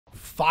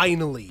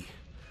Finally,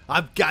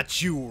 I've got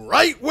you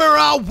right where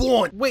I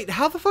want. Wait,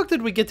 how the fuck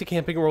did we get to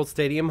Camping World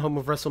Stadium, home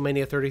of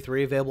WrestleMania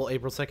 33, available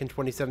April 2nd,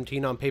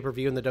 2017 on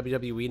pay-per-view in the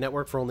WWE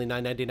Network for only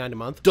 $9.99 a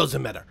month?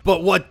 Doesn't matter.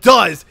 But what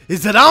does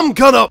is that I'm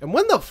gonna... And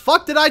when the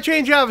fuck did I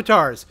change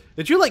avatars?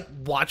 Did you, like,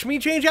 watch me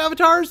change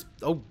avatars?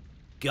 Oh,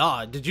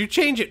 God, did you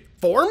change it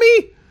for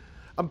me?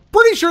 I'm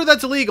pretty sure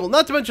that's illegal,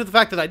 not to mention the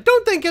fact that I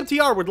don't think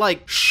MTR would,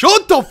 like,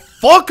 shut the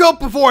fuck up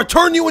before I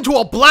turn you into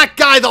a black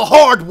guy the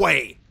hard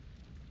way.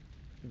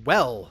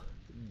 Well,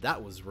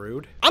 that was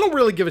rude. I don't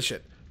really give a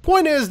shit.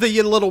 Point is that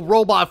your little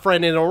robot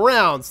friend ain't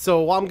around,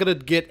 so I'm gonna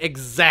get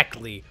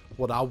exactly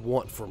what I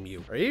want from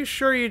you. Are you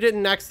sure you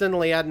didn't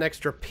accidentally add an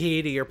extra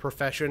P to your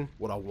profession?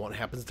 What I want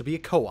happens to be a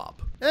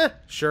co-op.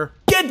 Sure.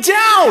 Get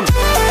down!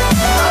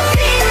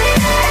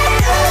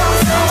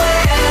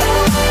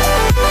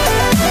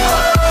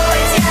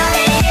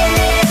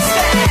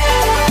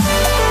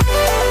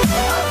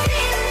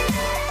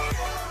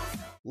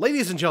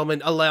 Ladies and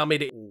gentlemen, allow me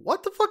to...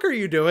 What the fuck are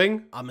you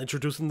doing? I'm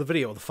introducing the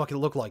video. What the fuck it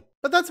look like?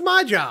 But that's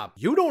my job.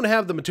 You don't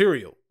have the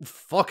material.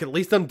 Fuck, at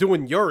least I'm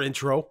doing your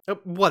intro.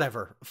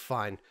 Whatever.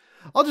 Fine.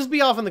 I'll just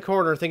be off in the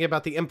corner thinking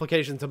about the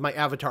implications of my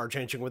avatar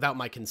changing without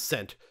my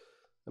consent.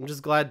 I'm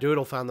just glad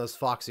Doodle found those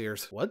fox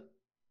ears. What?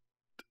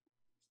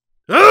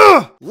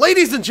 Ugh!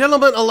 Ladies and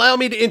gentlemen, allow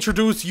me to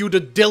introduce you to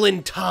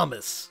Dillin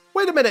Thomas.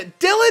 Wait a minute,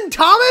 Dillin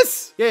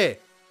Thomas? Yeah,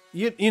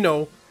 you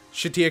know,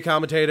 Shatia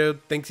commentator,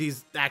 thinks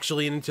he's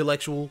actually an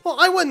intellectual. Well,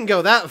 I wouldn't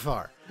go that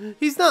far.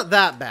 He's not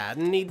that bad,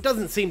 and he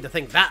doesn't seem to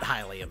think that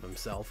highly of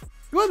himself.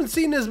 You haven't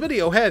seen his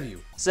video, have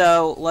you?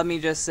 So, let me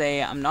just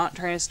say, I'm not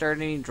trying to start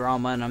any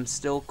drama, and I'm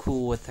still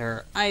cool with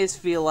her. I just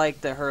feel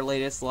like that her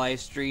latest live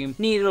stream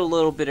needed a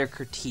little bit of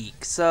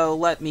critique, so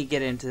let me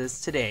get into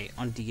this today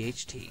on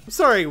DHT.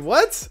 Sorry,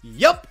 what?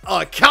 Yup,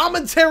 a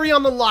commentary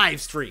on the live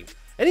stream.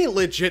 Any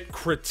legit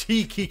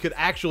critique he could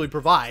actually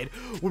provide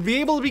would be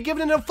able to be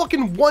given in a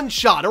fucking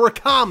one-shot or a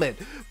comment,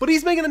 but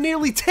he's making a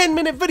nearly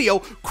 10-minute video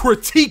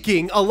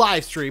critiquing a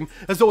live stream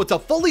as though it's a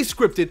fully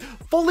scripted,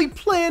 fully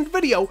planned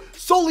video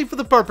solely for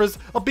the purpose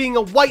of being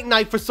a white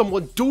knight for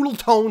someone Doodle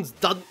Tones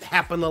doesn't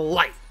happen to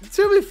like.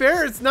 To be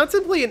fair, it's not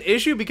simply an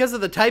issue because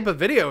of the type of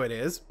video it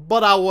is,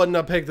 but I wouldn't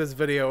have picked this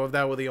video if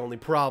that were the only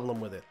problem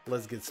with it.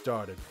 Let's get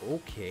started.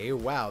 Okay,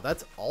 wow,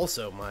 that's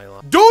also my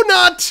line. Do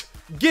not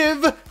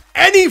give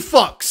any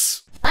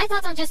fucks! My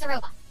thoughts on Just a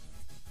Robot.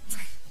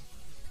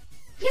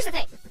 Here's the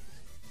thing.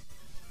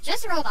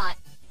 Just a Robot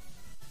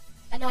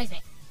annoys me.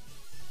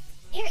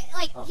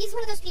 He's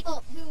one of those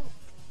people who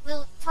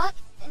will talk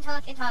and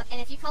talk and talk,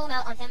 and if you call him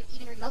out on him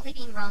even remotely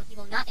being wrong, he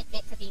will not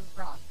admit to being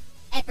wrong.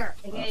 Ever.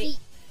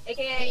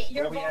 AKA,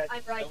 you're wrong,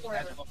 I'm right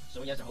forever.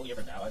 So he has a holier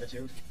than thou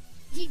attitude?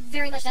 He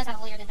very much does have a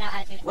holier than thou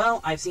attitude.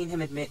 Well, I've seen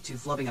him admit to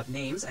flubbing up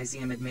names, I've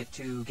seen him admit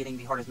to getting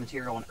the hardest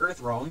material on Earth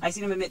wrong, I've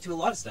seen him admit to a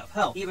lot of stuff.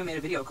 Hell, he even made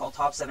a video called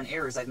Top 7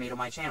 Errors I've Made on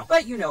my channel.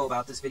 But you know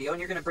about this video, and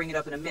you're gonna bring it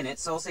up in a minute,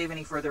 so I'll save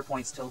any further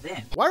points till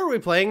then. Why are we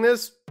playing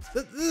this?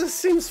 This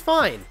seems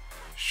fine.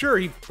 Sure,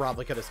 he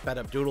probably could have sped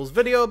up Doodle's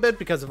video a bit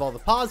because of all the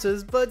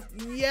pauses, but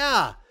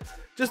yeah.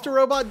 Just a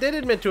Robot did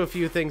admit to a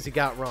few things he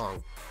got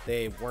wrong.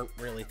 They weren't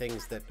really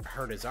things that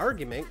hurt his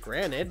argument,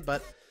 granted,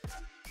 but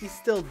he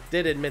still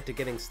did admit to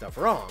getting stuff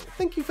wrong. I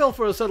think you fell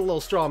for a subtle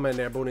little strawman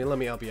there, Booney. Let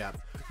me help you out.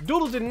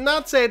 Doodle did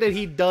not say that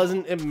he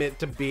doesn't admit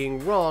to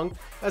being wrong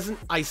as an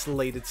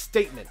isolated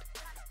statement.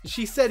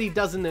 She said he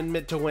doesn't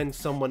admit to when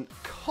someone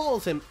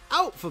calls him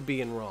out for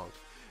being wrong.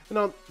 And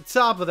on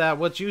top of that,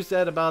 what you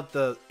said about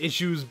the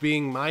issues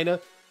being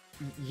minor,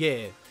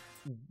 yeah,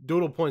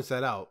 Doodle points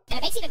that out.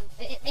 And it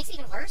makes it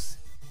even worse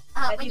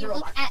when you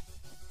look at...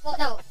 Well,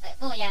 no.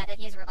 Well, yeah, that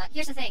he is a robot.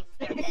 Here's the thing.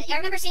 I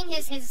remember seeing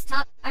his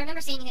top. I remember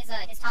seeing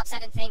his top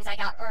 7 things I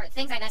got, or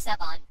things I messed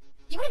up on.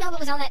 Do you want to know what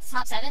was on that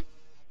top 7?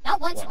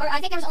 Not once, or I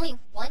think there was only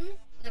one.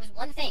 There was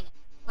one thing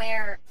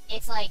where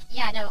it's like,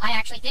 yeah, no, I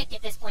actually did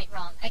get this point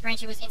wrong. I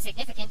grant you it was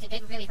insignificant and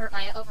didn't really hurt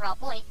my overall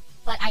point,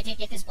 but I did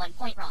get this one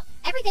point wrong.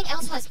 Everything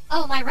else was,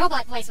 oh, my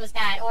robot voice was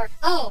bad, or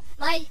oh,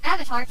 my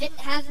avatar didn't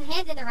have the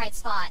hand in the right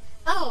spot.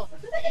 Oh,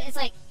 it's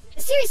like.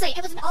 Seriously,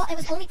 it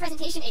was only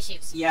presentation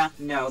issues. Yeah,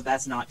 no,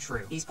 that's not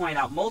true. He's pointed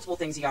out multiple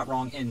things he got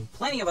wrong in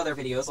plenty of other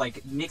videos,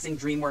 like mixing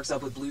DreamWorks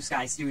up with Blue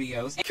Sky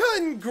Studios.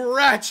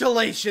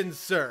 Congratulations,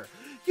 sir!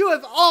 You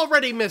have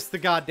already missed the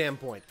goddamn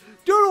point.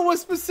 Doodle was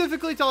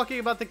specifically talking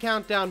about the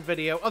countdown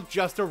video of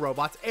Just a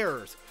Robot's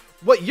errors.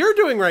 What you're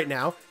doing right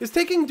now is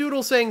taking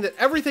Doodle saying that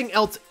everything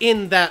else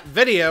in that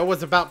video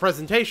was about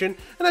presentation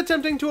and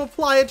attempting to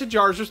apply it to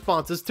Jar's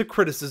responses to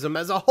criticism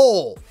as a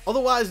whole,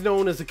 otherwise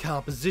known as a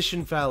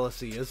composition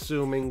fallacy,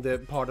 assuming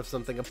that part of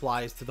something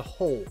applies to the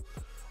whole.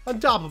 On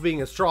top of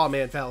being a straw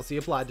man fallacy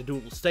applied to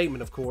Doodle's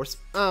statement, of course.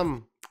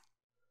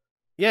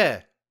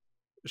 Yeah,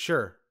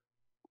 sure.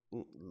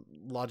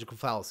 logical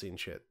fallacy and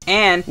shit.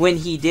 And when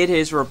he did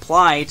his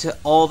reply to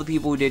all the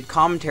people who did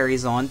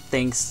commentaries on,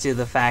 thanks to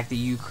the fact that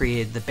you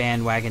created the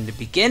bandwagon to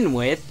begin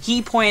with,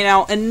 he pointed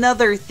out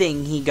another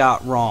thing he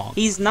got wrong.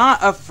 He's not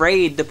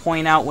afraid to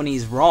point out when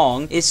he's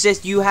wrong, it's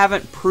just you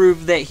haven't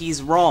proved that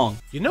he's wrong.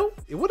 You know,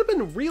 it would have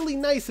been really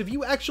nice if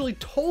you actually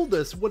told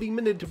us what he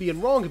meant to be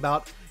wrong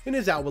about in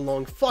his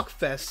hour-long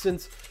fuckfest,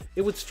 since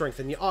it would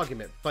strengthen your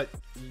argument. But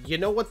you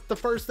know what the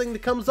first thing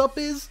that comes up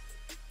is?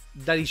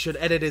 That he should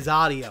edit his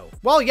audio.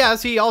 Well,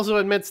 yes, he also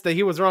admits that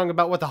he was wrong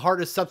about what the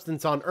hardest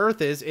substance on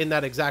Earth is in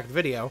that exact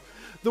video.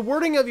 The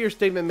wording of your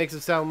statement makes it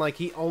sound like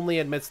he only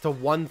admits to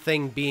one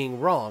thing being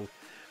wrong.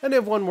 And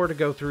if one were to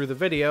go through the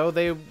video,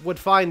 they would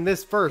find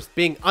this first,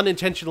 being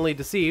unintentionally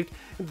deceived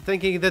into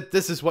thinking that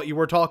this is what you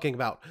were talking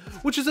about,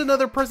 which is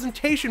another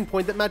presentation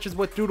point that matches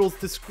what Doodle's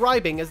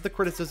describing as the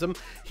criticism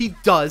he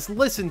does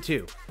listen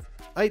to.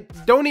 I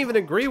don't even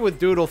agree with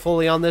Doodle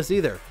fully on this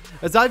either,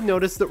 as I've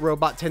noticed that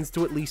Robot tends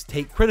to at least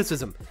take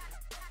criticism,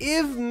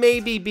 if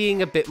maybe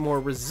being a bit more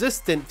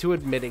resistant to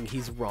admitting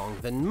he's wrong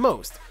than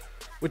most,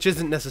 which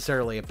isn't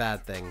necessarily a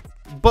bad thing.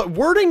 But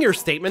wording your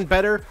statement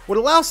better would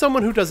allow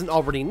someone who doesn't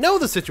already know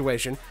the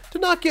situation to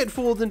not get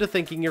fooled into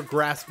thinking you're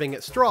grasping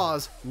at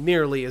straws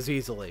nearly as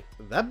easily.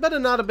 That better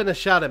not have been a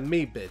shot at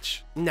me,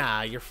 bitch.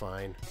 Nah, you're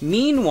fine.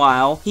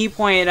 Meanwhile, he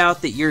pointed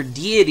out that your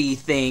deity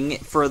thing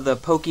for the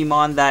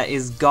Pokemon that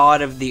is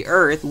God of the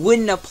Earth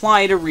wouldn't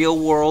apply to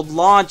real-world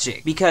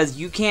logic, because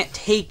you can't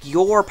take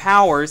your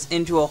powers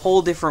into a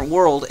whole different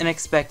world and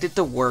expect it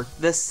to work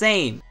the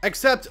same.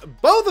 Except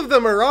both of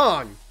them are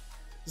wrong.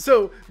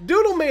 So,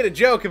 Doodle made a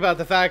joke about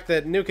the fact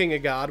that nuking a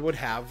god would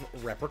have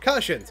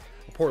repercussions.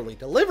 A poorly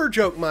delivered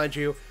joke, mind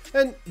you,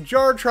 and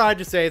Jar tried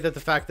to say that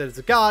the fact that it's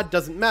a god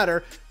doesn't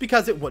matter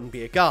because it wouldn't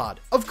be a god.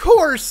 Of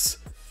course!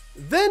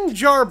 Then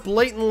Jar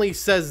blatantly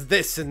says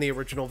this in the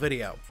original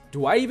video.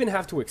 Do I even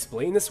have to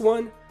explain this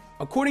one?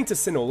 According to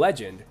Sinnoh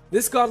legend,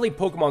 this godly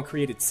Pokemon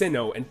created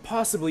Sinnoh and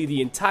possibly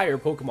the entire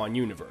Pokemon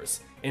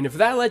universe. And if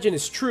that legend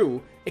is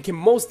true, it can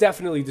most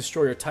definitely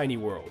destroy our tiny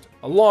world,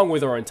 along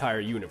with our entire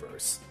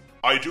universe.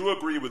 I do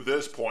agree with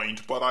this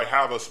point, but I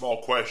have a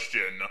small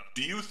question.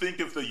 Do you think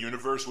if the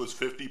universe was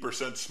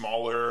 50%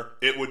 smaller,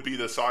 it would be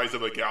the size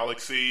of a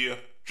galaxy?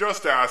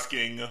 Just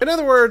asking. In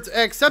other words,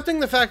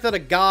 accepting the fact that a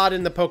god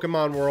in the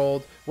Pokemon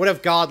world would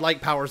have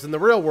god-like powers in the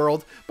real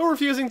world, but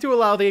refusing to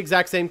allow the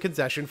exact same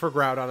concession for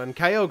Groudon and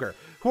Kyogre,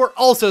 who are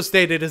also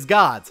stated as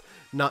gods.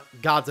 Not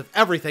gods of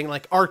everything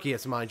like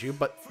Arceus, mind you,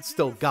 but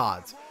still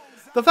gods.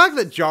 The fact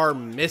that Jar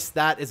missed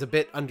that is a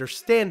bit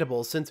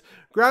understandable, since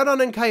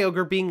Groudon and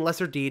Kyogre being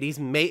lesser deities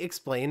may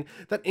explain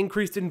that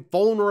increased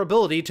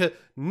invulnerability to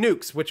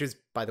nukes, which is,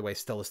 by the way,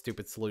 still a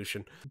stupid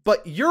solution.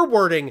 But your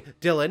wording,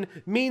 Dillin,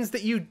 means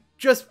that you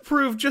just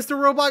proved just a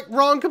robot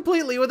wrong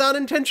completely without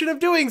intention of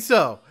doing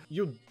so.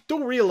 You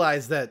don't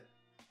realize that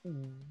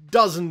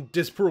doesn't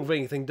disprove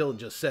anything Dillin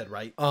just said,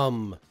 right?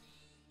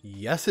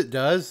 Yes it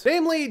does.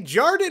 Namely,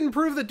 Jar didn't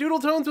prove that Doodle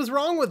Tones was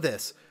wrong with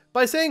this.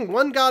 By saying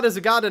one god is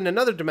a god in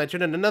another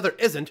dimension and another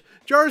isn't,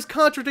 Jar is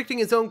contradicting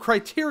his own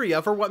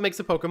criteria for what makes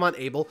a Pokemon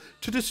able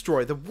to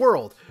destroy the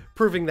world,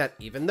 proving that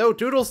even though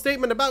Doodle's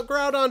statement about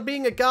Groudon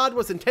being a god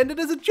was intended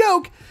as a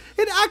joke,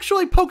 it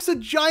actually pokes a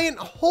giant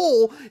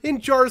hole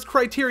in Jar's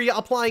criteria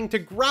applying to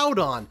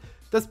Groudon,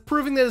 thus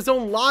proving that his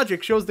own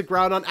logic shows that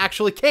Groudon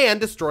actually can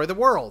destroy the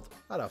world.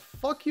 How the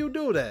fuck you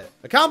do that?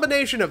 A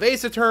combination of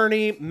Ace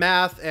Attorney,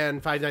 math,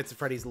 and Five Nights at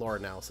Freddy's lore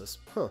analysis.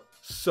 Huh.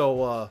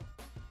 So,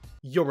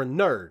 you're a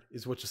nerd,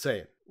 is what you're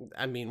saying.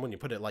 I mean, when you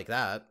put it like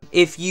that.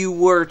 If you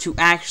were to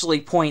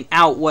actually point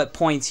out what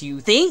points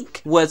you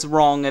think was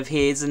wrong of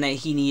his and that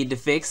he needed to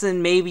fix,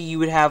 then maybe you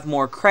would have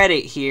more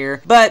credit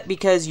here. But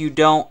because you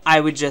don't, I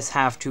would just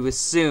have to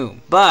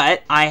assume.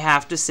 But I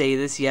have to say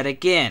this yet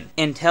again.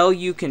 Until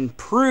you can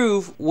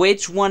prove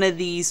which one of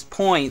these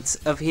points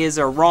of his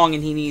are wrong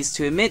and he needs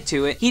to admit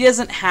to it, he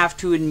doesn't have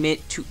to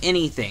admit to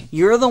anything.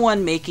 You're the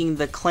one making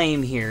the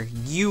claim here.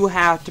 You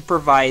have to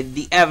provide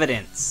the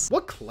evidence.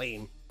 What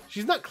claim?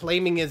 She's not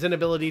claiming his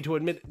inability to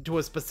admit to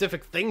a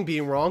specific thing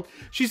being wrong.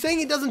 She's saying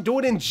he doesn't do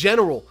it in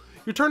general.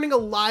 You're turning a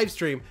live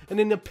stream and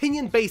an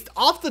opinion based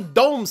off the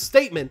dome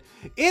statement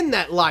in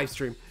that live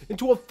stream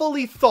into a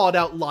fully thought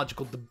out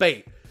logical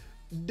debate.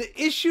 The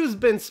issue's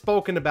been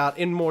spoken about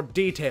in more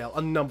detail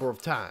a number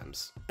of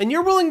times. And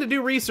you're willing to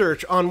do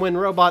research on when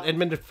Robot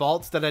admitted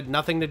faults that had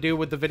nothing to do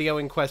with the video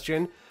in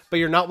question, but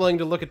you're not willing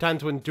to look at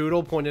times when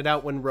Doodle pointed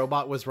out when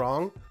Robot was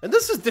wrong? And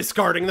this is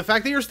discarding the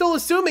fact that you're still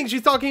assuming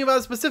she's talking about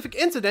a specific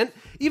incident,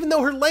 even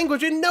though her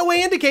language in no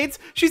way indicates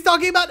she's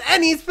talking about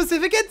any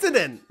specific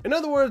incident. In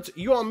other words,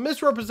 you are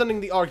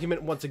misrepresenting the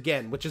argument once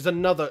again, which is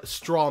another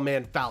straw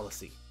man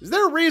fallacy. Is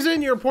there a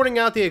reason you're pointing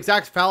out the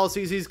exact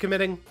fallacies he's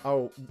committing?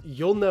 Oh,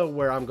 you'll know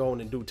where I'm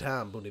going in due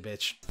time, booty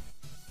bitch.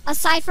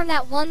 Aside from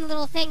that one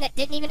little thing that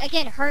didn't even,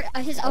 again, hurt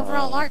his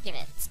overall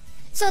arguments.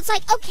 So it's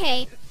like,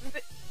 okay,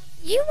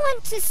 You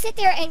want to sit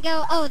there and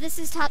go, oh, this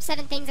is top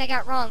 7 things I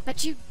got wrong,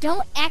 but you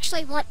don't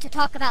actually want to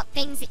talk about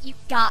things that you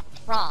got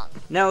wrong.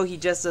 No, he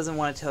just doesn't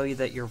want to tell you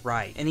that you're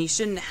right. And he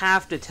shouldn't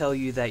have to tell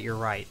you that you're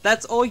right.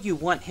 That's all you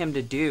want him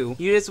to do.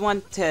 You just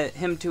want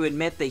him to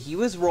admit that he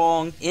was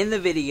wrong in the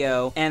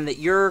video and that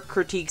your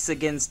critiques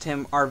against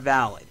him are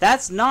valid.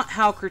 That's not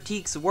how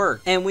critiques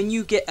work. And when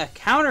you get a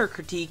counter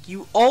critique,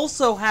 you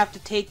also have to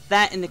take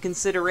that into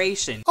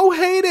consideration. Oh,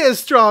 hey there,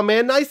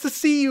 Strawman. Nice to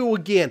see you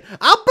again.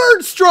 I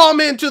burned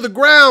Strawman to the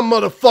ground,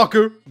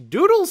 motherfucker!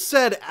 Doodle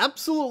said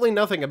absolutely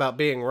nothing about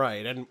being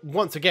right, and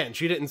once again,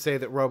 she didn't say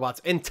that Robot's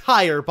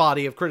entire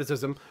body of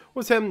criticism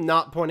was him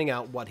not pointing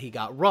out what he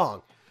got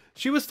wrong.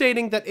 She was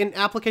stating that in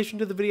application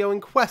to the video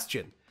in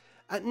question,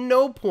 at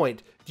no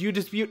point do you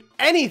dispute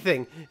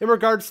anything in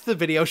regards to the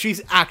video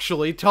she's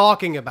actually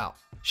talking about.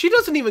 She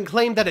doesn't even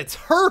claim that it's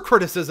her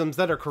criticisms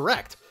that are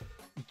correct.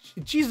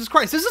 Jesus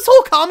Christ, is this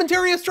whole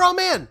commentary a straw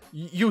man?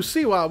 You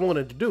see why I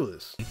wanted to do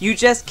this. You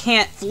just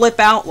can't flip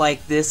out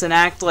like this and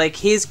act like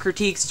his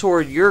critiques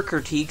toward your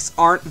critiques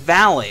aren't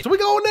valid. So we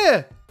going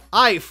there.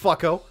 Aight,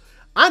 fucko.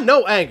 I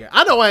know anger.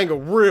 I know anger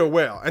real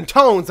well, and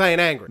Tones ain't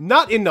angry.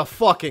 Not in the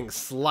fucking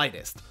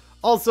slightest.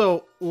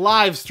 Also,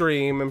 live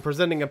stream and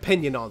presenting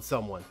opinion on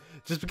someone.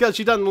 Just because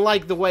she doesn't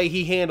like the way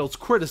he handles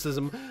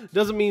criticism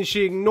doesn't mean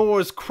she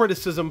ignores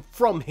criticism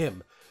from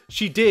him.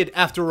 She did,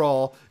 after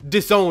all,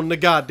 disown the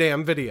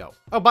goddamn video.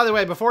 Oh, by the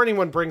way, before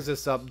anyone brings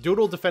this up,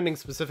 Doodle defending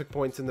specific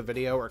points in the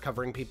video or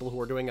covering people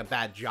who are doing a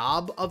bad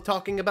job of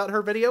talking about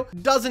her video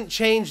doesn't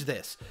change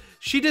this.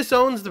 She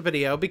disowns the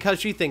video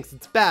because she thinks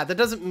it's bad. That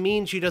doesn't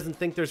mean she doesn't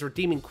think there's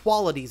redeeming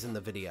qualities in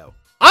the video.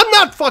 I'm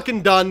not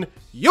fucking done.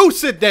 You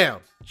sit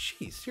down.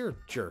 Jeez, you're a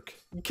jerk.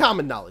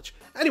 Common knowledge.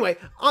 Anyway,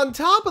 on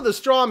top of the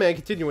straw man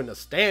continuing to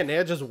stand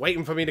there, just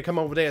waiting for me to come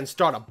over there and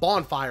start a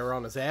bonfire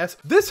on his ass,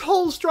 this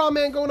whole straw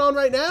man going on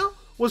right now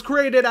was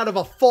created out of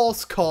a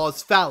false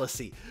cause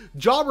fallacy.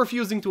 Jaw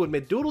refusing to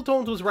admit Doodle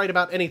Tones was right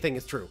about anything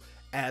is true,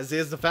 as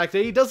is the fact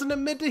that he doesn't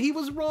admit that he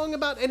was wrong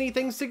about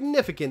anything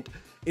significant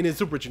in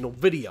his original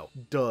video.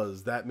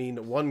 Does that mean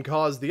that one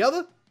caused the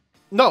other?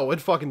 No,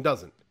 it fucking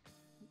doesn't.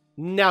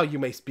 Now you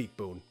may speak,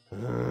 Boon.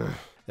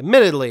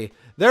 Admittedly,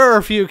 there are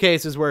a few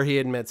cases where he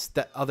admits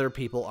that other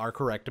people are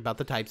correct about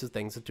the types of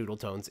things that Doodle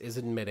Tones is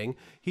admitting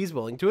he's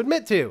willing to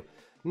admit to,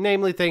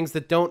 namely things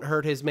that don't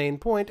hurt his main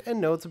point and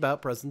notes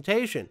about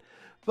presentation.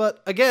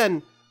 But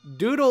again,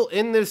 Doodle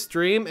in this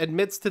stream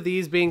admits to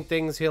these being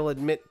things he'll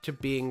admit to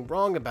being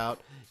wrong about,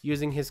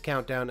 using his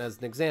countdown as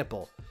an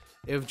example.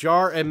 If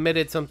Jar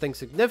admitted something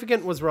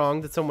significant was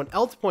wrong that someone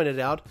else pointed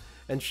out,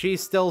 and she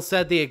still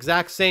said the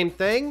exact same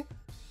thing,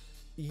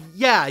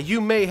 yeah,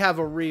 you may have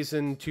a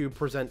reason to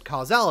present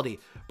causality,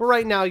 but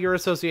right now you're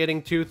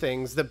associating two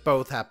things that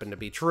both happen to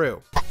be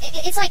true.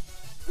 It's like,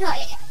 no,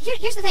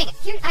 here's the thing.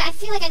 I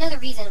feel like I know the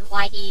reason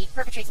why he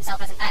perpetrates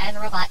himself as a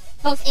robot,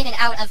 both in and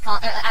out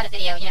of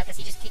video, you know, because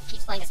he just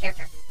keeps playing this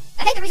character.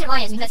 I think the reason why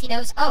is because he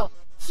knows, oh,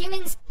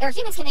 humans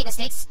can make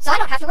mistakes, so I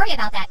don't have to worry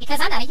about that because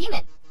I'm not a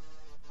human.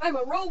 I'm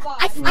a robot.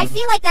 I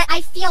feel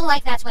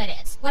like that's what it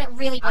is. What it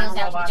really boils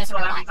down to is just a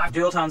robot.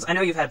 Doodle Tones, I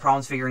know you've had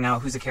problems figuring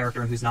out who's a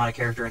character and who's not a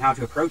character and how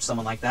to approach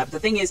someone like that, but the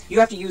thing is, you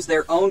have to use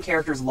their own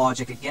character's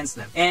logic against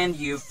them, and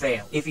you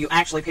fail. If you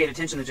actually paid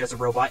attention to Just a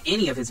Robot,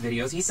 any of his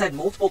videos, he said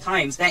multiple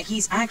times that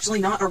he's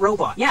actually not a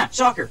robot. Yeah,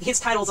 shocker, his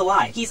title's a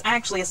lie. He's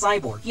actually a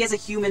cyborg. He has a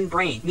human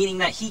brain, meaning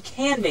that he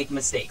can make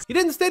mistakes. He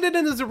didn't state it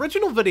in his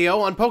original video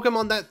on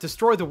Pokemon that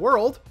destroy the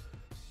world,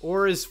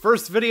 or his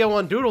first video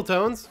on Doodle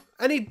Tones.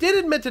 And he did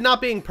admit to not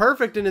being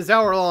perfect in his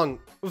hour-long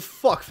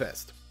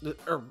fuckfest.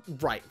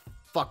 Right,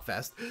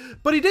 fuckfest.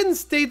 But he didn't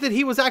state that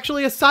he was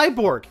actually a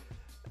cyborg.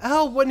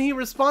 Hell, when he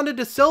responded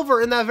to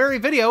Silver in that very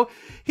video,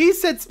 he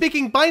said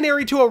speaking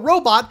binary to a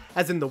robot,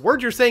 as in the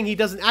word you're saying he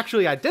doesn't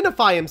actually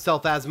identify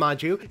himself as,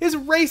 mind you, is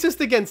racist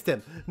against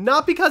him.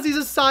 Not because he's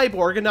a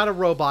cyborg and not a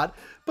robot,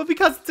 but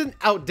because it's an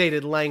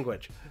outdated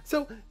language.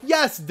 So,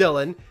 yes,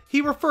 Dillin, he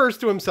refers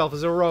to himself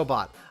as a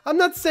robot. I'm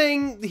not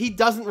saying he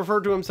doesn't refer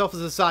to himself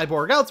as a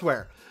cyborg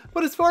elsewhere,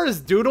 but as far as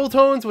Doodle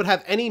Tones would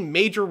have any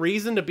major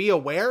reason to be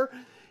aware,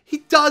 he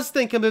does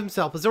think of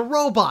himself as a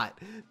robot.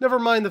 Never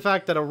mind the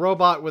fact that a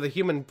robot with a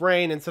human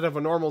brain instead of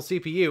a normal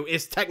CPU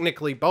is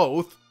technically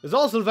both. There's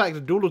also the fact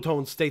that Doodle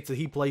Tones states that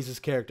he plays his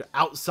character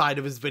outside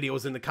of his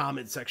videos in the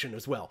comments section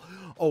as well.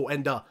 Oh,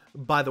 and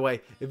by the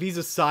way, if he's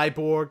a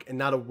cyborg and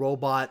not a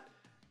robot,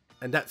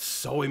 and that's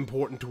so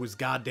important to his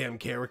goddamn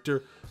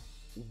character,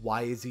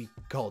 why is he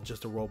called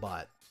just a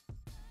robot?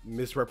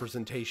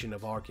 Misrepresentation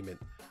of argument.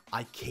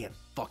 I can't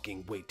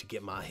fucking wait to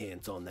get my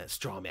hands on that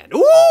straw man.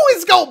 Ooh,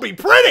 it's gonna be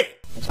pretty!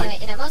 Anyway,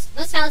 you know, most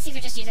fallacies are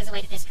just used as a way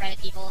to discredit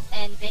people,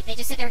 and they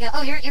just sit there and go,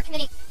 oh, you're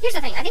committing... Here's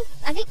the thing,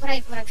 I think what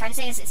I'm trying to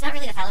say is it's not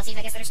really the fallacies,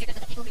 I guess, that are stupid,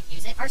 but the people who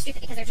use it are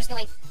stupid because they're just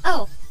going,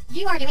 oh,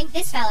 you are doing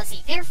this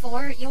fallacy,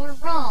 therefore you're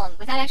wrong,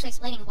 without actually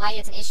explaining why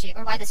it's an issue,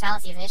 or why this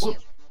fallacy is an issue.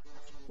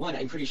 One,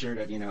 I'm pretty sure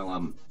that, you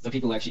know, the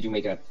people who actually do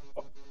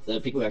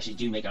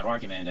make an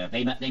argument,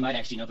 they might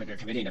actually know that they're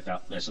committing the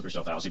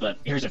supercell fallacy. But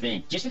here's the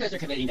thing: just because they're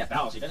committing that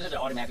fallacy doesn't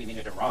automatically mean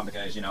that they're wrong,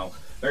 because, you know,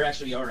 there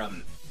actually are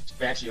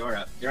There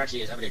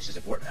actually is evidence to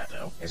support that,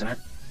 though, isn't it?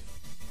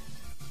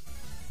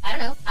 I don't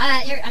know.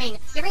 You're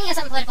bringing up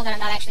something political that I'm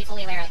not actually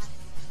fully aware of.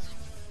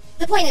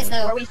 The point is,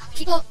 though,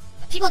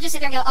 people just sit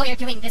there and go, oh, you're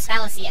doing this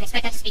fallacy, and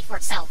expect that to speak for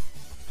itself.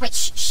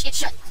 Which it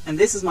shouldn't. And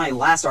this is my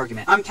last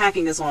argument. I'm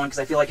tacking this one because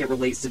I feel like it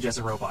relates to just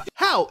a robot.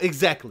 How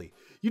exactly?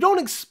 You don't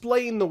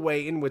explain the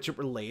way in which it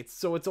relates,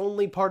 so it's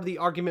only part of the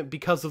argument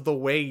because of the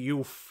way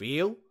you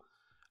feel?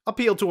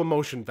 Appeal to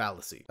emotion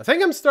fallacy. I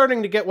think I'm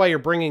starting to get why you're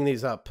bringing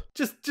these up.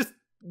 Just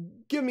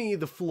give me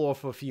the floor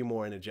for a few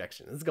more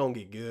interjections. It's gonna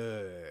get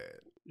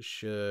good.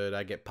 Should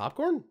I get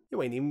popcorn?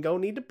 You ain't even gonna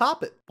need to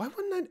pop it. Why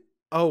wouldn't I?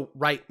 Oh,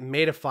 right,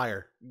 made of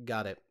fire.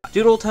 Got it.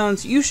 Doodle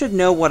Tones, you should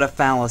know what a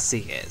fallacy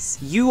is.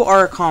 You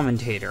are a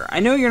commentator. I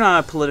know you're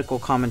not a political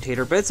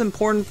commentator, but it's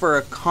important for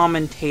a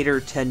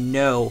commentator to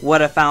know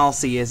what a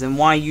fallacy is and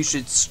why you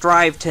should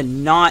strive to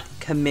not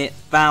commit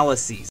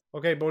fallacies.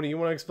 Okay, Boney, you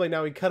want to explain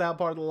how we cut out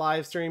part of the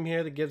live stream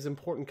here that gives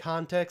important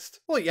context?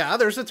 Well, yeah,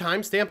 there's a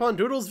timestamp on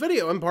Doodle's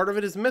video and part of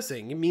it is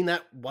missing. You mean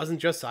that wasn't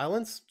just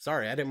silence?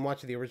 Sorry, I didn't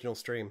watch the original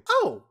stream.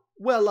 Oh!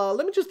 Well,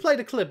 let me just play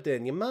the clip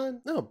then, you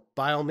mind? No,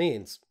 by all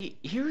means.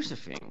 Here's the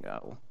thing,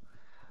 though.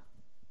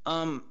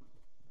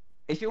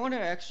 If you want to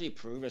actually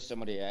prove that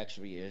somebody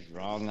actually is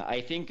wrong,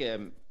 I think,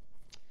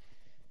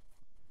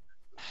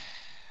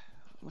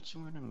 what's the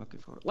word I'm looking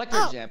for? Like,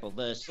 for example,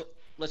 the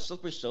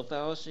slippery slope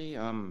fallacy,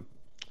 I've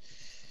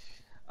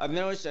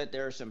noticed that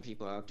there are some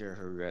people out there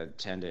who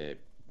tend to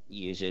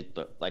use it,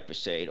 but like to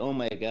say, oh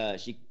my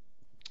gosh,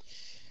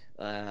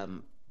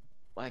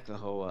 like the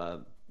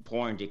whole,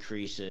 porn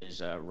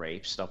decreases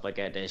rape, stuff like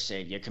that. They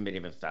say you're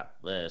committing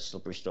the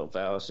slippery slope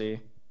fallacy.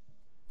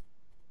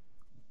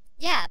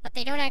 Yeah, but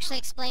they don't actually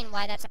explain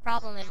why that's a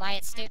problem and why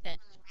it's stupid.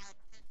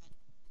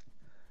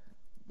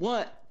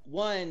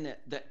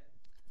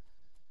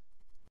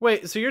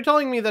 Wait, so you're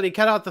telling me that he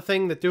cut out the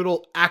thing that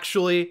Doodle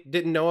actually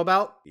didn't know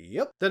about?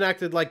 Yep. Then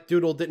acted like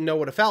Doodle didn't know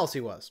what a fallacy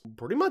was.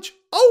 Pretty much.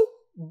 Oh,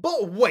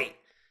 but wait.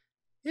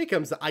 Here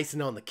comes the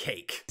icing on the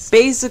cake.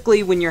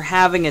 Basically, when you're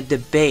having a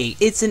debate,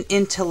 it's an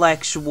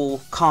intellectual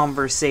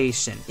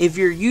conversation. If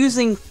you're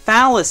using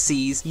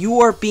fallacies, you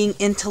are being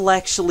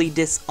intellectually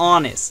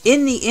dishonest.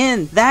 In the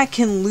end, that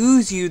can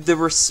lose you the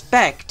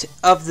respect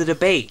of the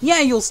debate. Yeah,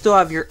 you'll still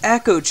have your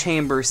echo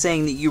chamber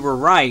saying that you were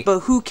right,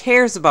 but who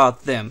cares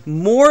about them?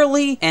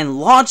 Morally and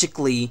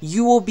logically,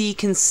 you will be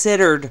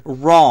considered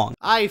wrong.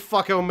 I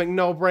fucking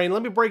McNobrain,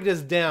 let me break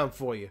this down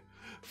for you.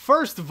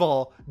 First of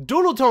all,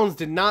 Doodle Tones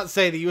did not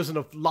say that using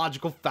a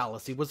logical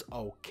fallacy was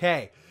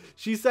okay.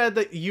 She said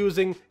that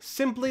using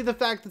simply the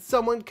fact that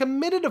someone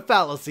committed a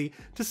fallacy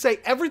to say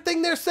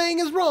everything they're saying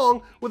is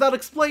wrong without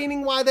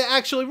explaining why they're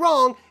actually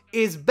wrong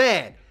is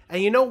bad.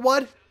 And you know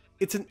what?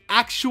 It's an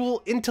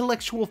actual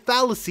intellectual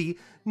fallacy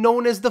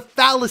known as the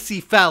fallacy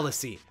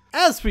fallacy.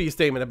 As for your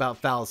statement about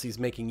fallacies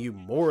making you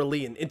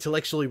morally and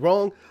intellectually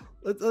wrong,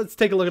 let's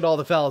take a look at all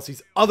the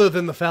fallacies, other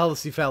than the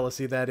fallacy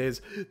that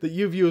is, that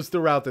you've used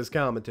throughout this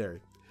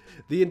commentary.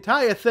 The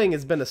entire thing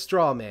has been a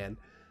straw man.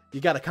 You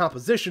got a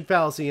composition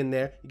fallacy in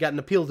there, you got an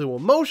appeal to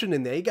emotion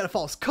in there, you got a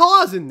false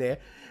cause in there,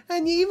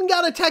 and you even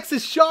got a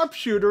Texas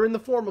sharpshooter in the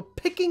form of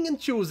picking and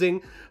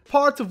choosing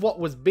parts of what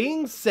was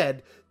being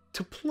said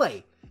to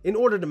play in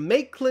order to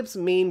make clips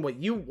mean what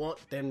you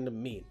want them to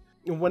mean.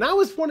 When I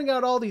was pointing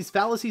out all these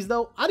fallacies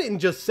though, I didn't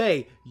just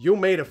say, you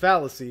made a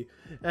fallacy,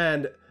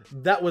 and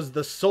that was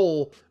the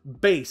sole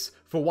base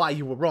for why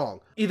you were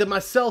wrong. Either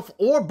myself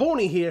or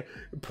Boney here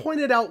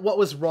pointed out what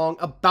was wrong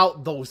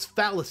about those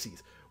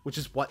fallacies, which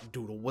is what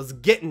Doodle was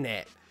getting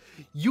at.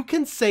 You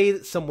can say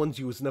that someone's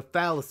using a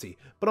fallacy,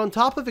 but on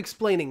top of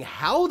explaining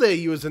how they're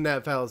using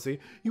that fallacy,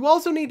 you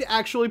also need to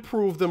actually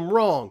prove them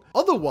wrong.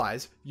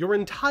 Otherwise, your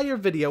entire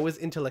video is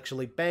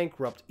intellectually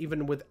bankrupt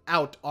even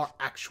without our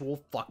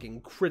actual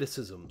fucking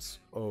criticisms.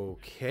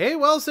 Okay,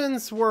 well,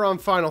 since we're on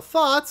final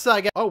thoughts,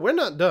 I guess— oh, we're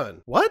not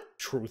done. What?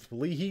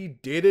 Truthfully, he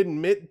did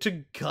admit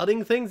to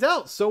cutting things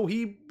out, so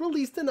he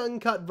released an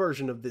uncut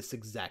version of this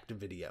exact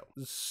video.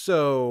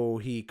 So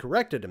he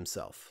corrected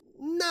himself.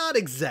 Not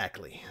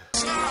exactly.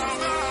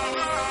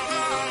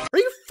 Are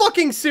you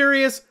fucking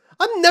serious?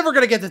 I'm never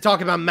gonna get to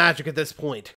talk about magic at this point.